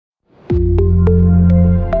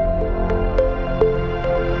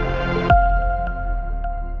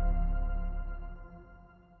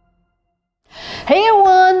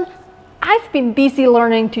I've been busy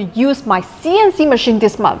learning to use my CNC machine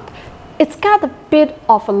this month. It's got a bit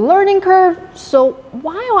of a learning curve, so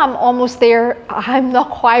while I'm almost there, I'm not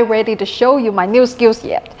quite ready to show you my new skills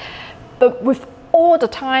yet. But with all the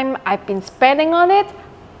time I've been spending on it,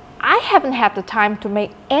 I haven't had the time to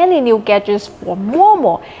make any new gadgets for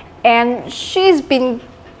Momo, and she's been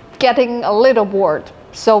getting a little bored.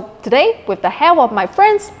 So today, with the help of my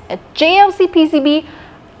friends at JLCPCB,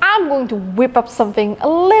 I'm going to whip up something a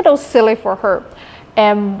little silly for her.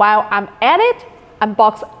 And while I'm at it,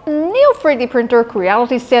 unbox a new 3D printer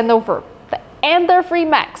Creality Standover, the Ender-3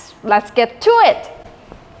 Max. Let's get to it!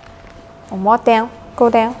 One more down, go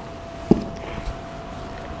down.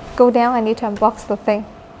 Go down, I need to unbox the thing.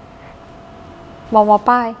 One more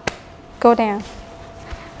by, go down.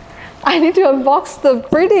 I need to unbox the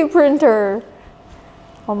 3D printer.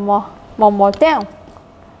 One more down.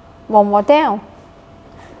 One more down.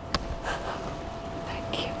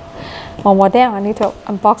 Thank you. One more down, I need to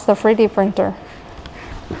unbox the 3D printer.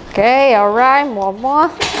 Okay, all right, one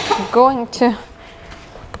more. I'm going to.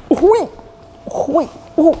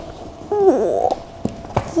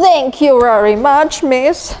 Thank you very much,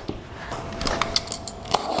 miss.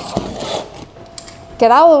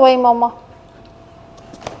 Get out of the way, Momo.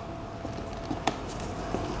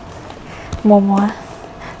 Momo.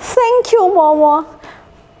 Thank you, Momo.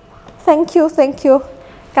 Thank you, thank you.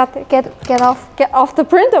 Get off the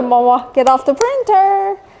printer, Momo. Get off the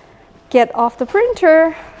printer. Get off the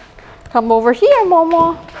printer. Come over here,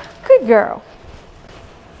 Momo. Good girl.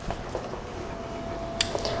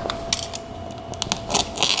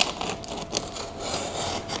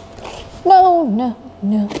 No, no,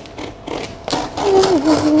 no.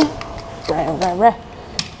 Right.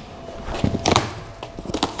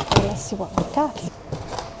 Okay, let's see what we got.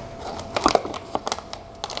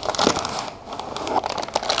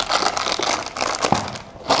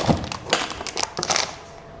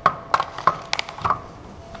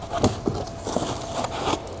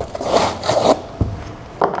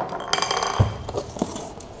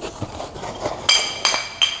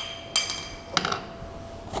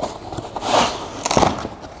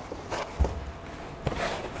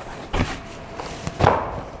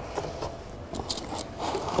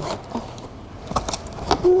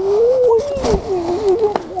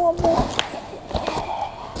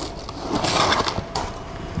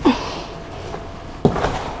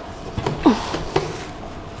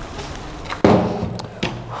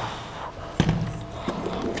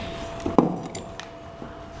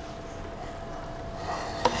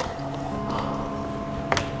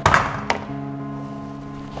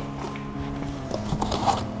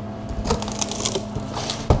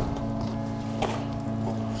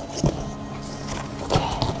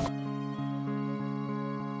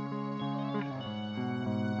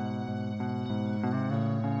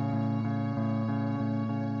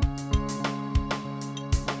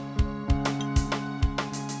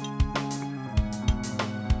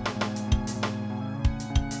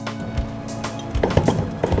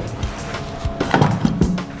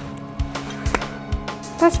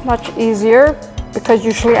 That's much easier because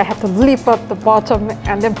usually I have to lift up the bottom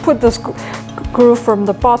and then put the screw from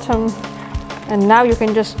the bottom, and now you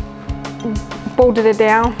can just bolt it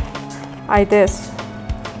down like this.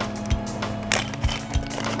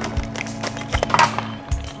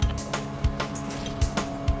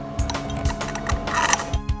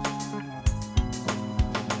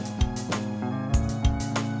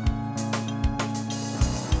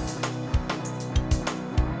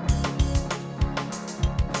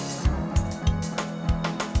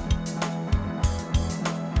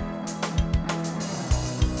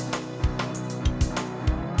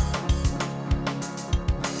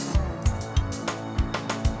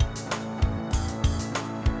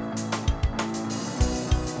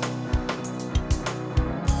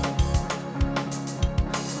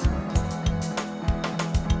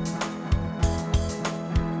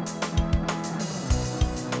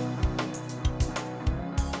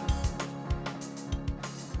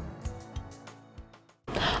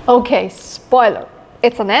 Okay, spoiler,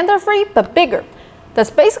 it's an Ender-3 but bigger. That's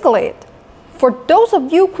basically it. For those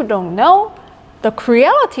of you who don't know, the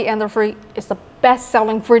Creality Ender-3 is the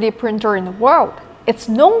best-selling 3D printer in the world. It's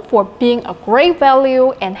known for being a great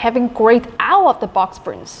value and having great out-of-the-box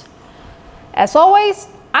prints. As always,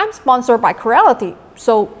 I'm sponsored by Creality,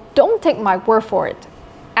 so don't take my word for it.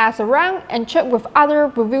 Ask around and check with other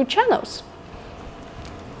review channels.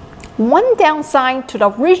 One downside to the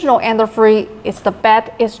original Ender-3 is the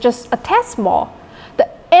bed is just a tad small. The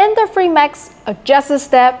Ender Ender-3 Max adjusts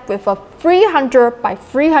step with a 300 by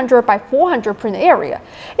 300 by 400 print area.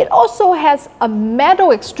 It also has a metal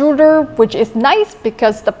extruder, which is nice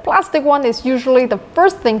because the plastic one is usually the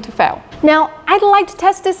first thing to fail. Now, I'd like to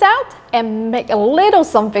test this out and make a little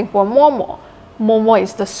something for Momo. Momo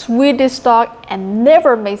is the sweetest dog and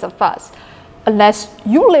never makes a fuss, unless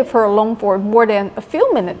you leave her alone for more than a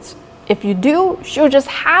few minutes. If you do, she'll just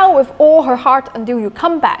howl with all her heart until you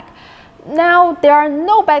come back. Now, there are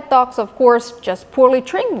no bad dogs, of course, just poorly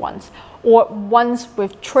trained ones, or ones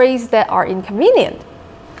with traits that are inconvenient.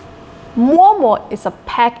 Momo is a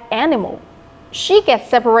pack animal. She gets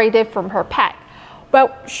separated from her pack.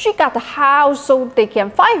 Well, she got the house so they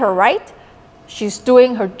can find her, right? She's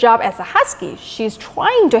doing her job as a husky. She's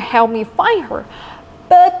trying to help me find her.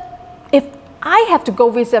 But if I have to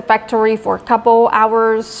go visit a factory for a couple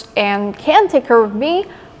hours and can't take her with me,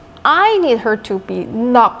 I need her to be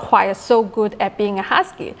not quite so good at being a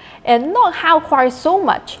husky and not howl quite so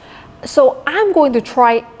much. So I'm going to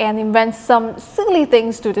try and invent some silly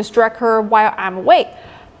things to distract her while I'm away.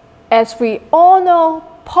 As we all know,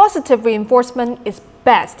 positive reinforcement is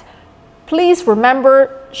best. Please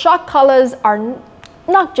remember, shock collars are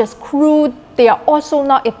not just crude, they are also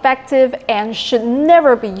not effective and should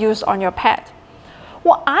never be used on your pet.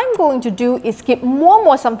 What I'm going to do is give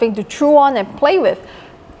Momo something to chew on and play with,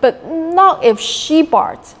 but not if she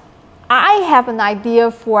barks. I have an idea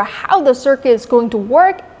for how the circuit is going to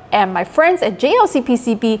work, and my friends at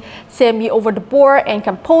JLCPCB sent me over the board and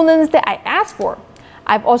components that I asked for.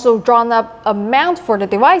 I've also drawn up a mount for the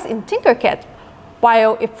device in Tinkercad.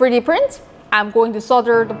 While it 3D prints, I'm going to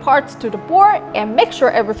solder the parts to the board and make sure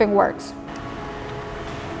everything works.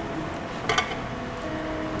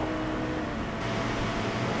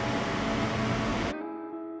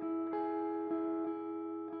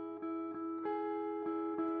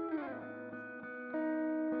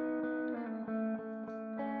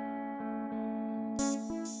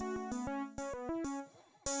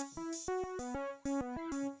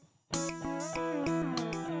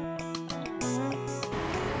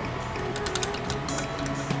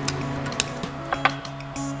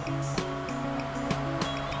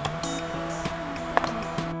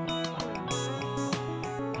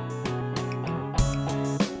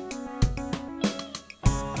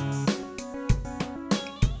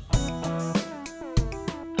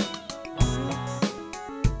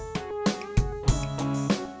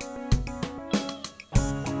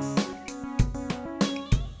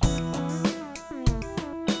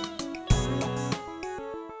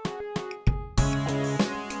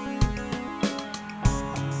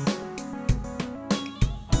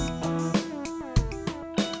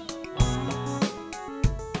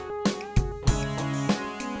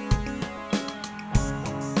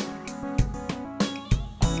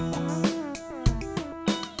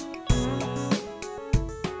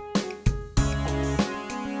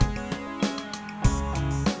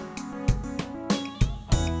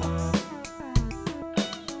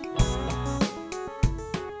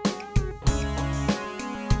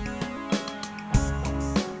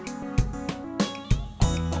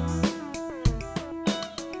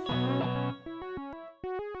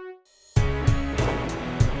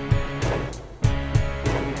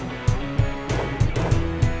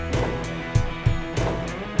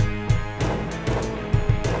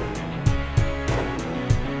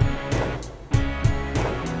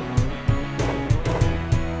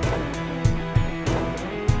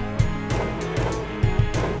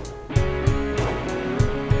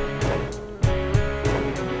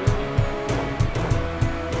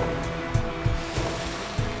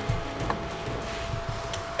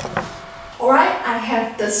 Alright, I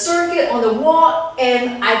have the circuit on the wall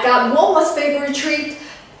and I got Momo's favorite treat,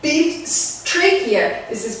 beef trachea.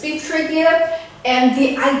 This is beef trachea, and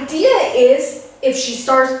the idea is if she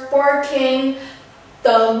starts barking,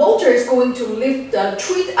 the motor is going to lift the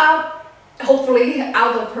treat up, hopefully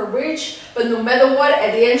out of her reach, but no matter what,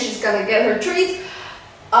 at the end she's gonna get her treat.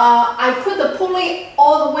 I put the pulley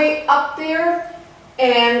all the way up there,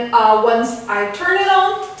 and once I turn it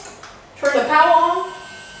on, turn the power on,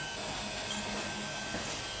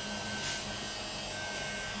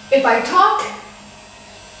 if I talk,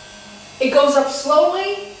 it goes up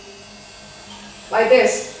slowly, like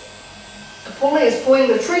this. The pulley is pulling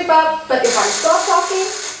the treat up, but if I stop talking,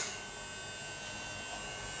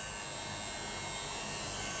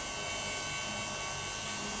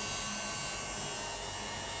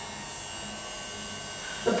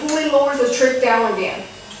 the pulley lowers the treat down again.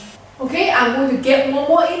 Okay, I'm going to get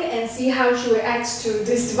Momo in and see how she reacts to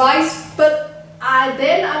this device, but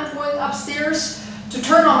then I'm going upstairs to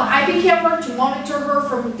turn on the IP camera to monitor her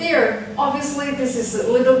from there. Obviously, this is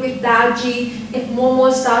a little bit dodgy. If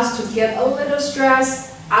Momo starts to get a little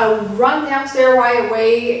stressed, I'll run downstairs right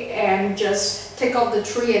away and just take out the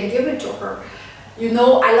tree and give it to her. You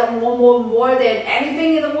know, I love Momo more than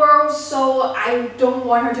anything in the world, so I don't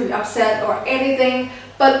want her to be upset or anything,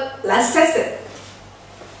 but let's test it.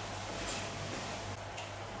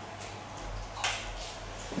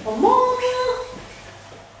 Momo!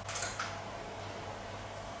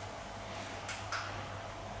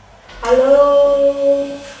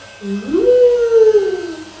 Hello! Ooh.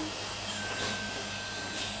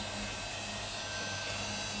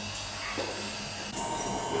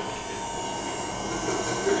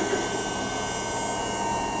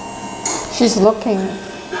 She's looking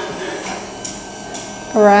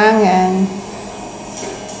around and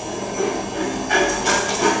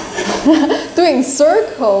doing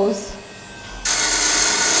circles.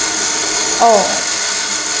 Oh.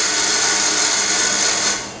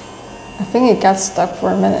 I think it got stuck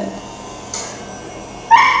for a minute.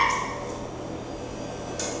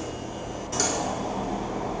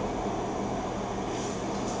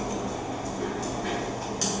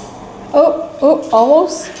 Oh,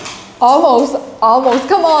 almost.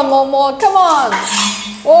 Come on, Momo, come on.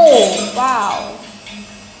 Oh, wow.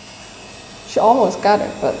 She almost got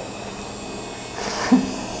it, but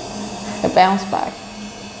it bounced back.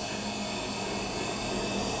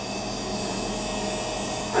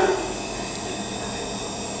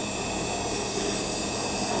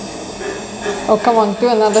 Oh, come on, do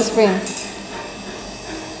another spin.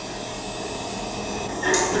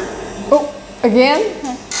 Oh, again?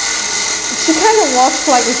 She kind of walks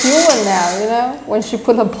like a human now, you know? When she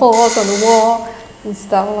put her paws on the wall and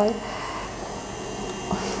stuff like.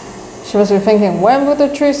 She must be thinking, when will the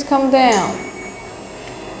trees come down?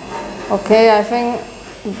 Okay, I think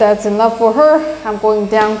that's enough for her. I'm going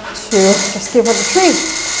down to just give her the tree.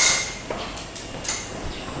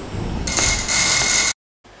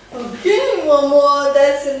 Okay, Momo,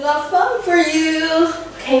 that's enough fun for you.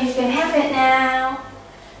 Okay, you can have it now.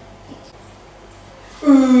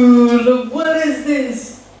 Ooh, look, what is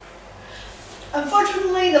this?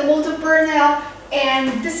 Unfortunately, the motor burned out,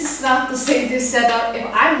 and this is not the safest setup if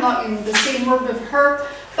I'm not in the same room with her.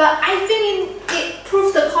 But I think it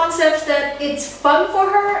proves the concept that it's fun for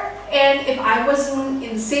her, and if I wasn't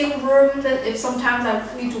in the same room, that if sometimes I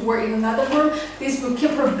need to work in another room, this will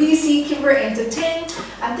keep her busy, keep her entertained.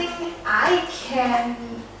 I think I can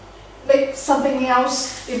make something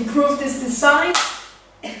else, improve this design,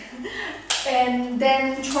 and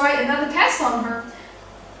then try another test on her.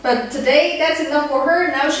 But today, that's enough for her.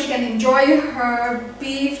 Now she can enjoy her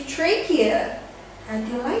beef trachea. And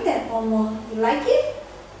do you like that, Momo? You like it?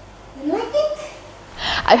 You like it?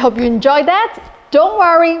 I hope you enjoyed that. Don't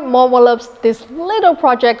worry, Momo loves these little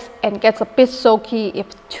projects and gets a bit sulky if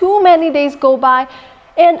too many days go by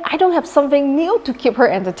and I don't have something new to keep her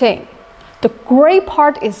entertained. The great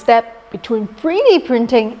part is that between 3D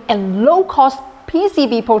printing and low-cost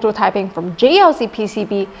PCB prototyping from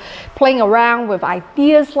JLCPCB, playing around with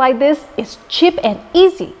ideas like this is cheap and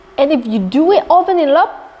easy. And if you do it often enough,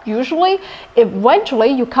 usually, eventually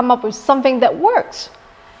you come up with something that works.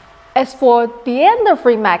 As for the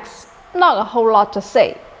Ender-3 Max, not a whole lot to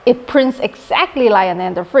say. It prints exactly like an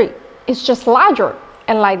Ender-3. It's just larger,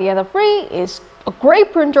 and like the Ender-3 is a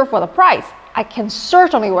great printer for the price. I can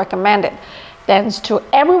certainly recommend it. Thanks to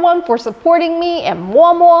everyone for supporting me and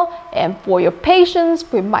Momo, and for your patience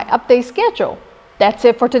with my update schedule. That's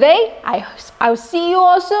it for today. I'll see you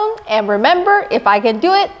all soon, and remember, if I can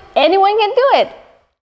do it, anyone can do it.